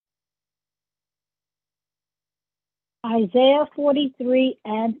Isaiah 43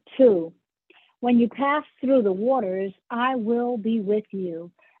 and 2. When you pass through the waters, I will be with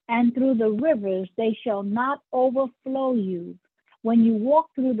you, and through the rivers, they shall not overflow you. When you walk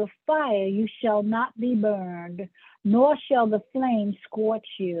through the fire, you shall not be burned, nor shall the flame scorch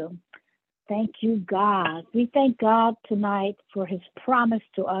you. Thank you, God. We thank God tonight for his promise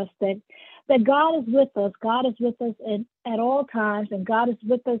to us that God is with us. God is with us at all times, and God is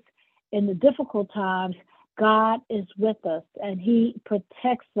with us in the difficult times. God is with us, and he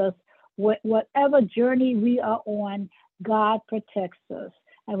protects us. Whatever journey we are on, God protects us,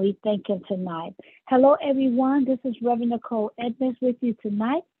 and we thank him tonight. Hello, everyone. This is Reverend Nichole Edness with you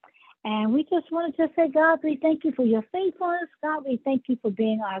tonight. And we just wanted to say, God, we thank you for your faithfulness. God, we thank you for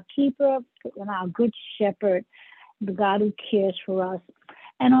being our keeper and our good shepherd, the God who cares for us.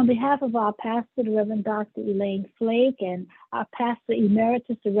 And on behalf of our pastor, the Reverend Dr. Elaine Flake, and our pastor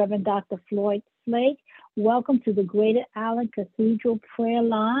emeritus, the Reverend Dr. Floyd Flake, welcome to the Greater Allen Cathedral Prayer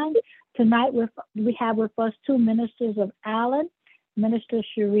Line. Tonight we have with us two ministers of Allen, Minister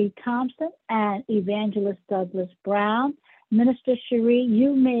Sharre Thompson and Evangelist Douglas Browne. Minister Sharre,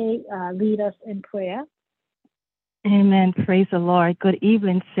 you may lead us in prayer. Amen. Praise the Lord. Good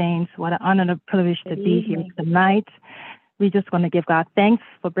evening, saints. What an honor and a privilege to be here tonight. We just want to give God thanks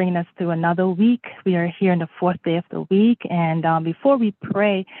for bringing us through another week. We are here in the fourth day of the week. And before we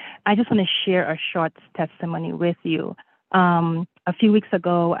pray, I just want to share a short testimony with you. A few weeks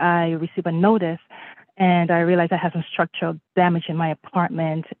ago, I received a notice and I realized I had some structural damage in my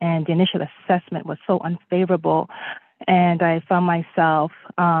apartment, and the initial assessment was so unfavorable. And I found myself,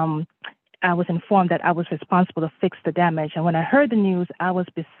 I was informed that I was responsible to fix the damage. And when I heard the news, I was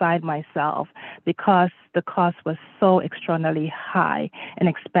beside myself because the cost was so extraordinarily high and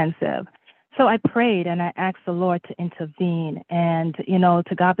expensive. So I prayed and I asked the Lord to intervene. And,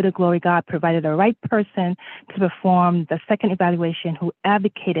 to God be the glory, God provided the right person to perform the second evaluation who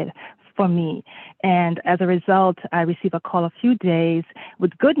advocated for me. And as a result, I received a call a few days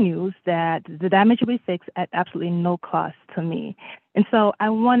with good news that the damage will be fixed at absolutely no cost to me. And so I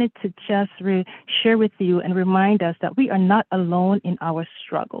wanted to just share with you and remind us that we are not alone in our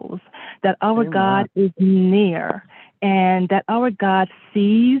struggles, that our God is near, and that our God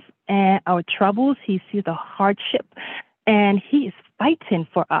sees our troubles. He sees the hardship, and he is fighting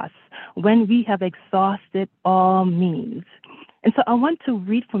for us when we have exhausted all means. And so I want to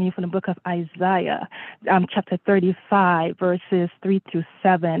read from you from the book of Isaiah, chapter 35, verses 3 through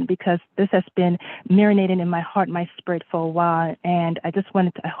 7, because this has been marinating in my heart, my spirit for a while. And I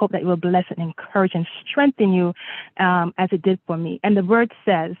hope that it will bless and encourage and strengthen you as it did for me. And the word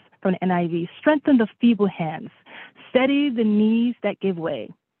says from the NIV, strengthen the feeble hands, steady the knees that give way.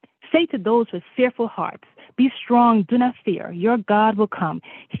 Say to those with fearful hearts, be strong, do not fear. Your God will come.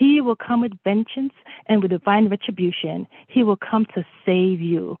 He will come with vengeance and with divine retribution. He will come to save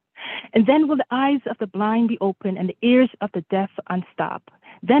you. And then will the eyes of the blind be opened and the ears of the deaf unstopped.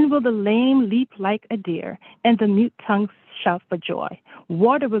 Then will the lame leap like a deer and the mute tongues shout for joy.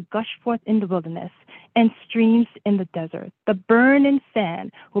 Water will gush forth in the wilderness and streams in the desert. The burning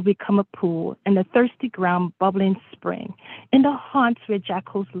sand will become a pool, and the thirsty ground bubbling spring. In the haunts where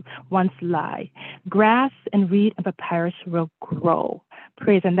jackals once lie, grass and reed and papyrus will grow.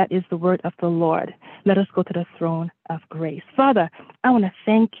 Praise, and that is the word of the Lord. Let us go to the throne of grace. Father, I want to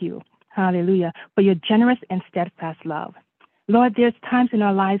thank you, hallelujah, for your generous and steadfast love. Lord, there's times in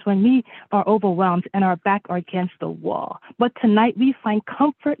our lives when we are overwhelmed and our back are against the wall. But tonight we find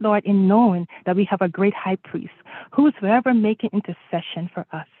comfort, Lord, in knowing that we have a great high priest who is forever making intercession for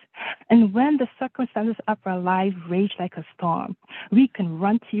us. And when the circumstances of our lives rage like a storm, we can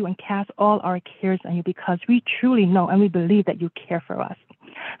run to you and cast all our cares on you because we truly know and we believe that you care for us.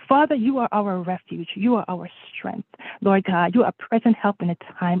 Father, you are our refuge. You are our strength. Lord God, you are present help in a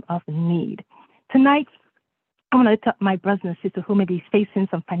time of need. Tonight, I want to lift up my brothers and sisters who may be facing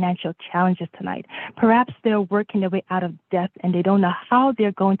some financial challenges tonight. Perhaps they're working their way out of debt and they don't know how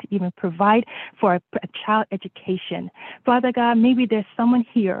they're going to even provide for a child education. Father God, maybe there's someone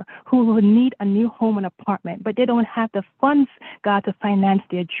here who will need a new home and apartment, but they don't have the funds, God, to finance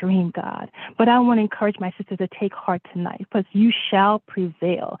their dream, God. But I want to encourage my sisters to take heart tonight because you shall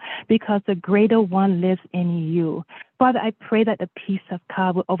prevail because the greater one lives in you. Father, I pray that the peace of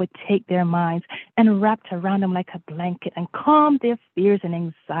God will overtake their minds and wrap around them like a blanket and calm their fears and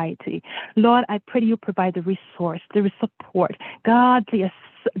anxiety. Lord, I pray that you provide the resource, the support, God, the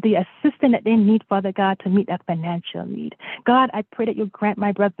the assistance that they need, Father God, to meet that financial need. God, I pray that you grant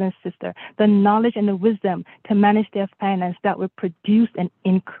my brother and sister the knowledge and the wisdom to manage their finance that will produce an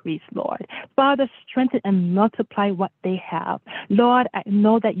increase, Lord. Father, strengthen and multiply what they have. Lord, I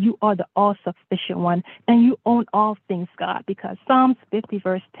know that you are the all-sufficient one, and you own all things, God, because Psalms 50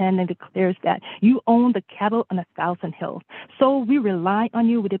 verse 10 declares that you own the cattle on 1,000 hills. So we rely on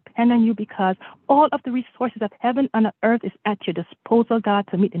you, we depend on you, because all of the resources of heaven and earth is at your disposal, God,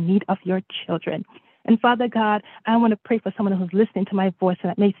 to meet the need of your children. And Father God, I want to pray for someone who's listening to my voice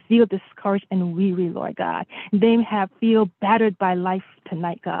and that may feel discouraged and weary, Lord God. They may feel battered by life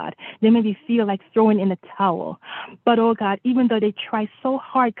tonight, God. They maybe feel like throwing in the towel. But, oh God, even though they try so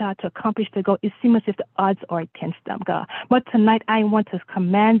hard, God, to accomplish the goal, it seems as if the odds are against them, God. But tonight I want to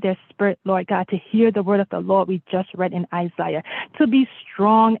command their spirit, Lord God, to hear the word of the Lord we just read in Isaiah, to be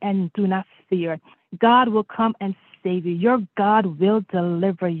strong and do not fear. God will come and save you. Your God will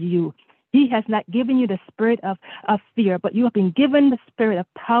deliver you. He has not given you the spirit of fear, but you have been given the spirit of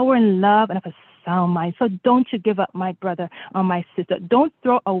power and love and of a sound mind. So don't you give up, my brother or my sister. Don't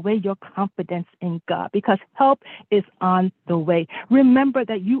throw away your confidence in God, because help is on the way. Remember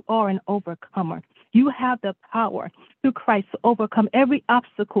that you are an overcomer. You have the power through Christ to overcome every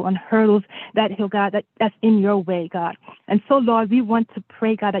obstacle and hurdles that, God, that's in your way, God. And so, Lord, we want to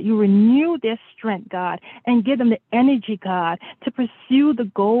pray, God, that you renew their strength, God, and give them the energy, God, to pursue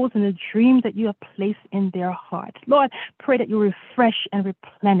the goals and the dreams that you have placed in their hearts. Lord, pray that you refresh and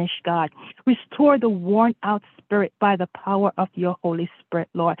replenish, God. Restore the worn-out spirit by the power of your Holy Spirit,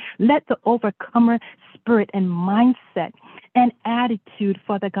 Lord. Let the overcomer spirit and mindset and attitude,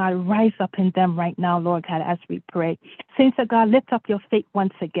 Father God, rise up in them right now, Lord God, as we pray. Saints of God, lift up your faith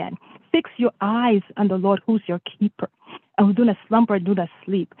once again. Fix your eyes on the Lord, who's your keeper, and who do not slumber, do not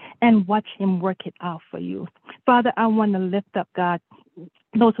sleep, and watch him work it out for you. Father, I want to lift up, God,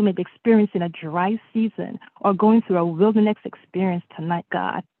 those who may be experiencing a dry season or going through a wilderness experience tonight,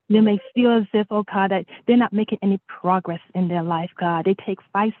 God. They may feel as if, oh God, that they're not making any progress in their life, God. They take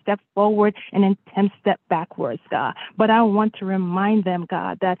 5 steps forward and then 10 steps backwards, God. But I want to remind them,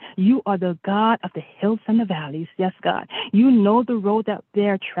 God, that you are the God of the hills and the valleys. Yes, God. You know the road that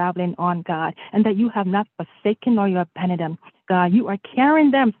they're traveling on, God, and that you have not forsaken or you abandoned them. God, you are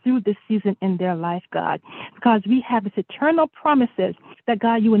carrying them through this season in their life, God, because we have this eternal promises that,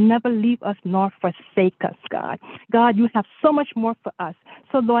 God, you will never leave us nor forsake us, God. God, you have so much more for us.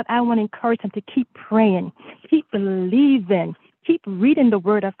 So, Lord, I want to encourage them to keep praying, keep believing, keep reading the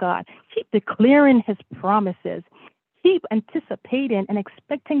word of God, keep declaring his promises, keep anticipating and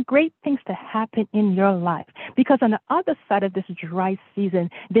expecting great things to happen in your life, because on the other side of this dry season,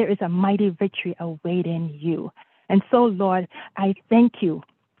 there is a mighty victory awaiting you. And so, Lord, I thank you.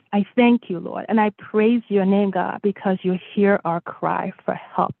 I thank you, Lord, and I praise your name, God, because you hear our cry for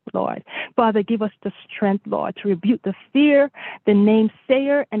help, Lord. Father, give us the strength, Lord, to rebuke the fear, the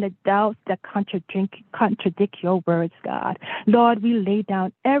namesayer, and the doubts that contradict your words, God. Lord, we lay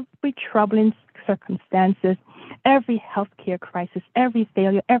down every troubling circumstances, every healthcare crisis, every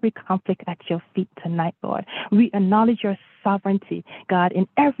failure, every conflict at your feet tonight, Lord. We acknowledge your sovereignty, God, in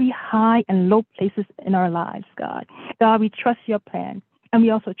every high and low places in our lives, God. God, we trust your plan. And we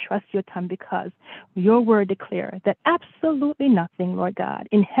also trust your time, because your word declares that absolutely nothing, Lord God,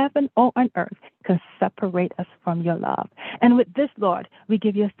 in heaven or on earth can separate us from your love. And with this, Lord, we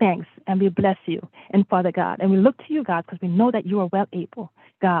give you thanks and we bless you. And Father God, and we look to you, God, because we know that you are well able.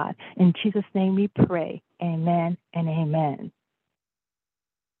 God, in Jesus' name we pray. Amen and amen.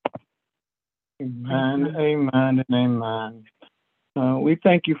 Amen, amen, and amen. We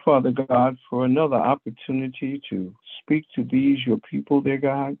thank you, Father God, for another opportunity to speak to these, your people, dear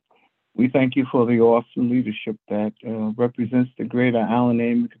God. We thank you for the awesome leadership that represents the greater Allen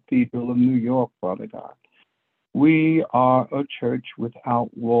Amy Cathedral of New York, Father God. We are a church without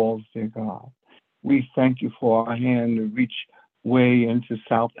walls, dear God. We thank you for our hand to reach way into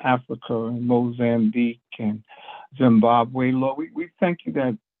South Africa and Mozambique and Zimbabwe, Lord. We thank you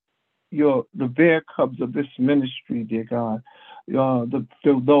that the bear cubs of this ministry, dear God,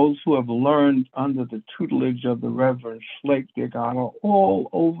 those who have learned under the tutelage of the Reverend Slake, dear God, are all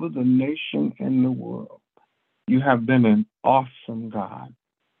over the nation and the world. You have been an awesome God.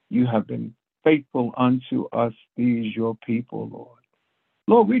 You have been faithful unto us, these your people, Lord.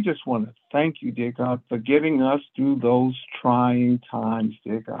 Lord, we just want to thank you, dear God, for getting us through those trying times,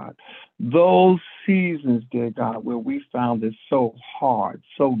 dear God. Those seasons, dear God, where we found it so hard,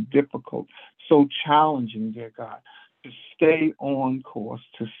 so difficult, so challenging, dear God, to stay on course,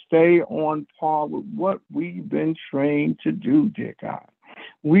 to stay on par with what we've been trained to do, dear God.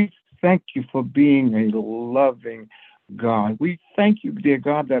 We thank you for being a loving, God. We thank you, dear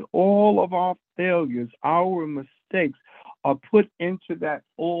God, that all of our failures, our mistakes are put into that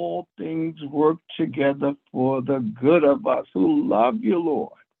all things work together for the good of us who love you,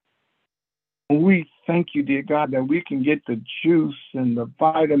 Lord. We thank you, dear God, that we can get the juice and the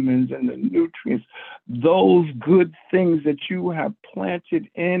vitamins and the nutrients, those good things that you have planted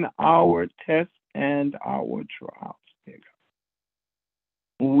in our tests and our trials, dear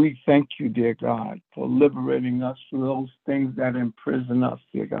God. We thank you, dear God, for liberating us from those things that imprison us,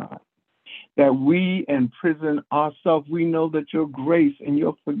 dear God. That we imprison ourselves. We know that your grace and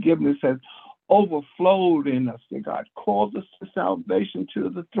your forgiveness has overflowed in us, dear God, calls us to salvation, to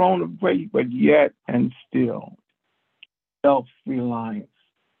the throne of grace, but yet and still, self-reliance,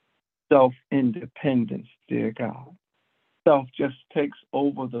 self-independence, dear God. Self just takes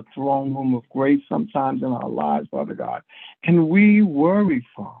over the throne room of grace sometimes in our lives, Father God. And we worry,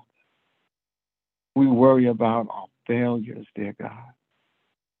 Father. We worry about our failures, dear God.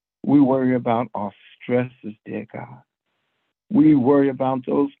 We worry about our stresses, dear God. We worry about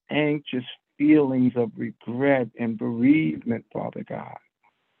those anxious feelings of regret and bereavement, Father God.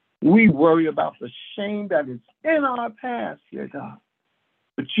 We worry about the shame that is in our past, dear God.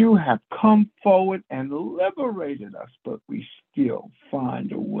 But you have come forward and liberated us, but we still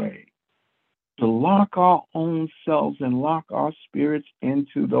find a way to lock our own selves and lock our spirits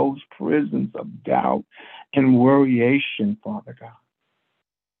into those prisons of doubt and worryation, Father God.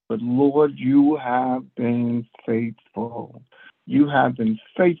 But Lord, you have been faithful. You have been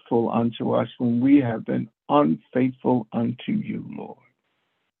faithful unto us when we have been unfaithful unto you, Lord.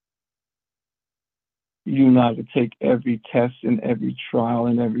 You know to take every test and every trial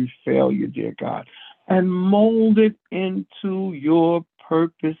and every failure, dear God, and mold it into your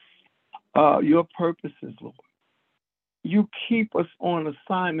purpose, your purposes, Lord. You keep us on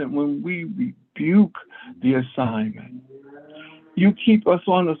assignment when we rebuke the assignment. You keep us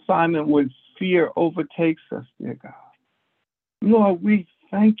on assignment when fear overtakes us, dear God. Lord, we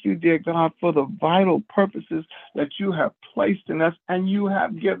thank you, dear God, for the vital purposes that you have placed in us, and you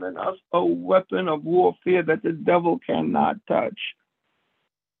have given us a weapon of warfare that the devil cannot touch.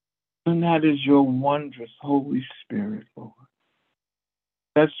 And that is your wondrous Holy Spirit, Lord.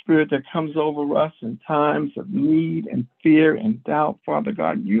 That spirit that comes over us in times of need and fear and doubt, Father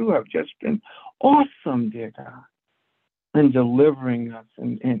God, you have just been awesome, dear God, in delivering us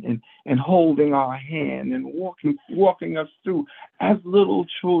and holding our hand and walking us through as little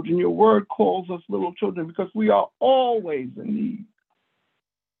children. Your word calls us little children because we are always in need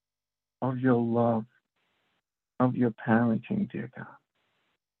of your love, of your parenting, dear God.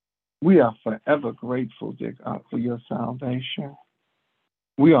 We are forever grateful, dear God, for your salvation.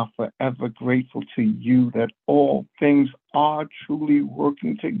 We are forever grateful to you that all things are truly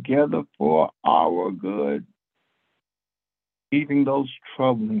working together for our good. Even those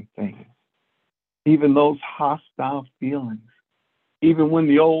troubling things, even those hostile feelings, even when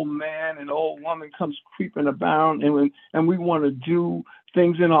the old man and old woman comes creeping about and we want to do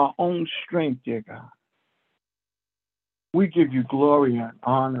things in our own strength, dear God. We give you glory and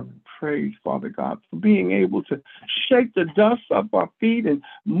honor and praise, Father God, for being able to shake the dust off our feet and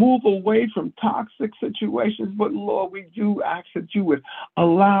move away from toxic situations. But Lord, we do ask that you would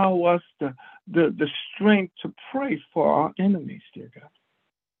allow us the strength to pray for our enemies, dear God.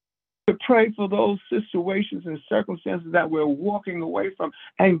 To pray for those situations and circumstances that we're walking away from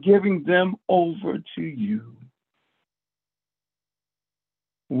and giving them over to you.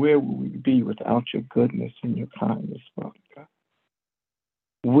 Where will we be without your goodness and your kindness, Father God?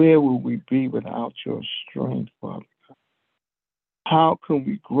 Where will we be without your strength, Father God? How can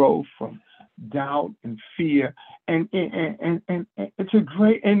we grow from doubt and fear and to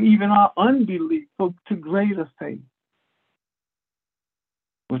great and even our unbelief to greater faith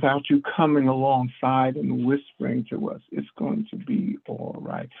without you coming alongside and whispering to us, it's going to be all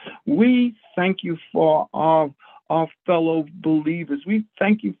right. We thank you for our fellow believers. We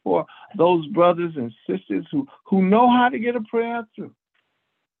thank you for those brothers and sisters who know how to get a prayer through,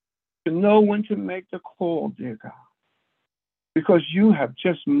 to know when to make the call, dear God. Because you have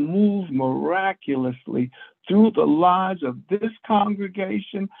just moved miraculously through the lives of this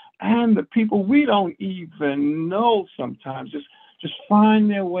congregation and the people we don't even know sometimes. Just find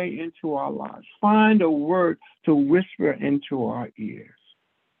their way into our lives. Find a word to whisper into our ears.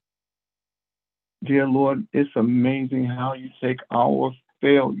 Dear Lord, it's amazing how you take our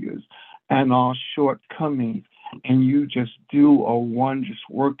failures and our shortcomings and you just do a wondrous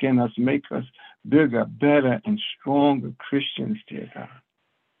work in us, make us bigger, better, and stronger Christians, dear God.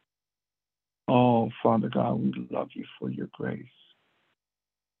 Oh, Father God, we love you for your grace.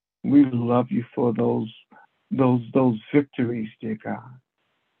 We love you for those those victories, dear God.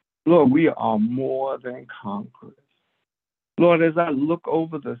 Lord, we are more than conquerors. Lord, as I look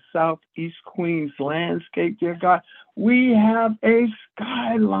over the Southeast Queens landscape, dear God, we have a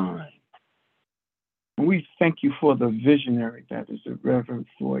skyline. And we thank you for the visionary that is the Reverend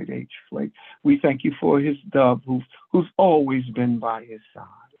Floyd H. Flake. We thank you for his dove who's always been by his side.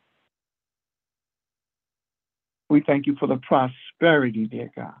 We thank you for the prosperity,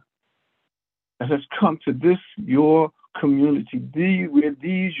 dear God, that has come to this, your community, where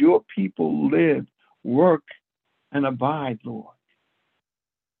these, your people live, work, and abide, Lord.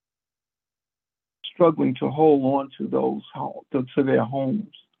 Struggling to hold on to those to their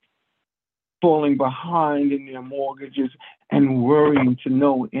homes, falling behind in their mortgages and worrying to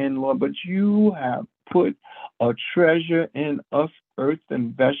no end, Lord. But you have put a treasure in us,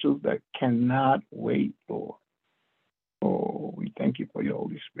 earthen vessels that cannot wait, Lord. Oh, we thank you for your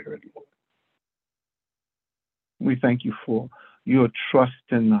Holy Spirit, Lord. We thank you for your trust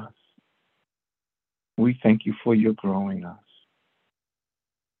in us. We thank you for your growing us.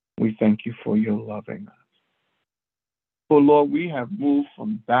 We thank you for your loving us. For Lord, we have moved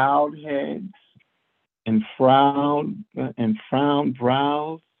from bowed heads and frowned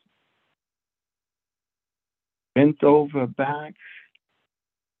brows, bent over backs,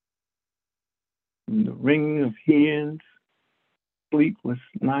 and the ringing of hands, sleepless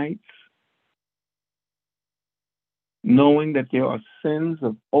nights, knowing that there are sins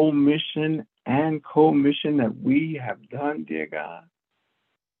of omission and commission that we have done, dear God.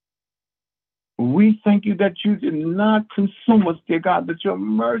 We thank you that you did not consume us, dear God, that your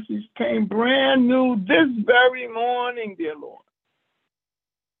mercies came brand new this very morning, dear Lord.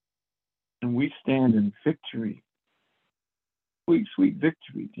 And we stand in victory, sweet, sweet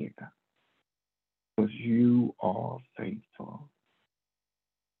victory, dear God, because you are faithful.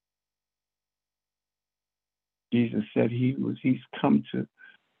 Jesus said he's come to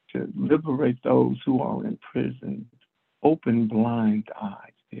liberate those who are in prison, open blind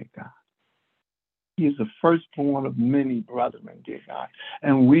eyes, dear God. He is the firstborn of many brethren, dear God.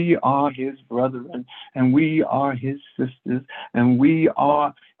 And we are his brethren, and we are his sisters, and we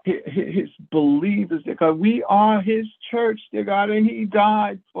are his believers, dear God. We are his church, dear God, and he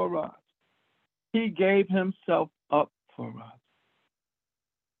died for us. He gave himself up for us.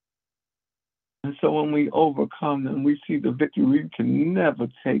 And so when we overcome and we see the victory, we can never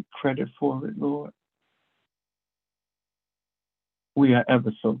take credit for it, Lord. We are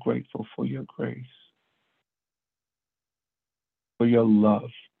ever so grateful for your grace, for your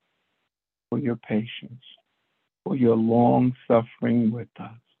love, for your patience, for your long suffering with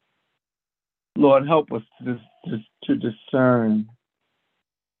us. Lord, help us to discern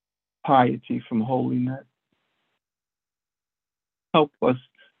piety from holiness. Help us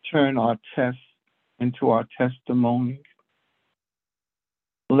turn our tests into our testimonies.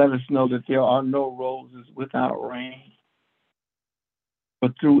 Let us know that there are no roses without rain.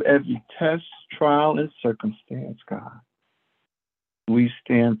 But through every test, trial, and circumstance, God, we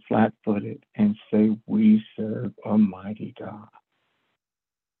stand flat-footed and say we serve a mighty God.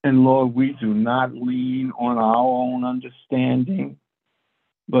 And Lord, we do not lean on our own understanding,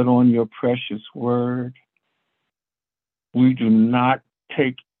 but on your precious word. We do not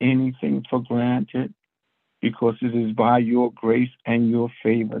take anything for granted, because it is by your grace and your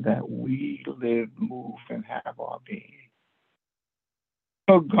favor that we live, move, and have our being.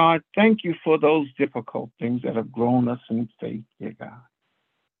 Oh God, thank you for those difficult things that have grown us in faith, dear God.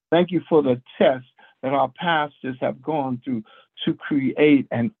 Thank you for the tests that our pastors have gone through to create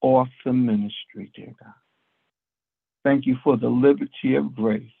an awesome ministry, dear God. Thank you for the liberty of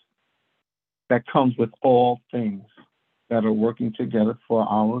grace that comes with all things that are working together for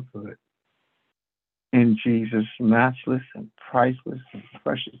our good. In Jesus' matchless and priceless and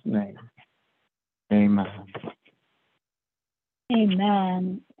precious name, amen.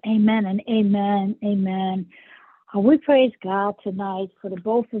 Amen. Amen and amen. Amen. We praise God tonight for the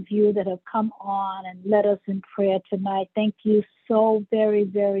both of you that have come on and led us in prayer tonight. Thank you so very,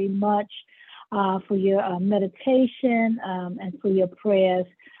 very much for your meditation and for your prayers.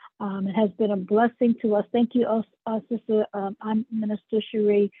 It has been a blessing to us. Thank you, Sister Minister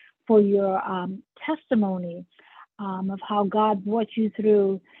Sharre, for your testimony of how God brought you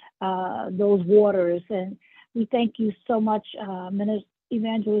through those waters. And we thank you so much, Minister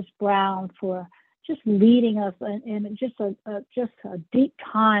Evangelist Browne, for just leading us in just a deep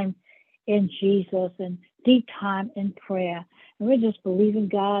time in Jesus and deep time in prayer. And we're just believing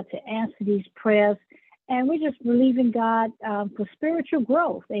God to answer these prayers. And we're just believing God for spiritual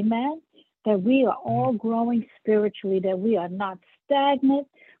growth. Amen. That we are all growing spiritually, that we are not stagnant,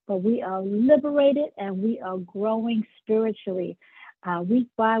 but we are liberated and we are growing spiritually week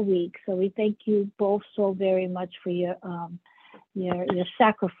by week. So we thank you both so very much for your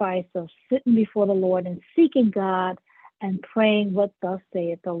sacrifice of sitting before the Lord and seeking God and praying what thus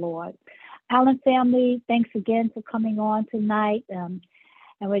saith the Lord. Allen family, thanks again for coming on tonight. And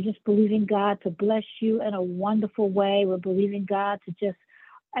we're just believing God to bless you in a wonderful way. We're believing God to just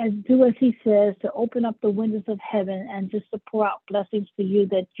do as he says, to open up the windows of heaven and just to pour out blessings for you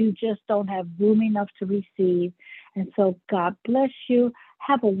that you just don't have room enough to receive. And so God bless you.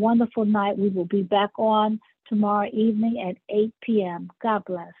 Have a wonderful night. We will be back on tomorrow evening at 8 p.m. God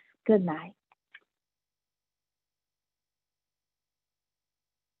bless. Good night.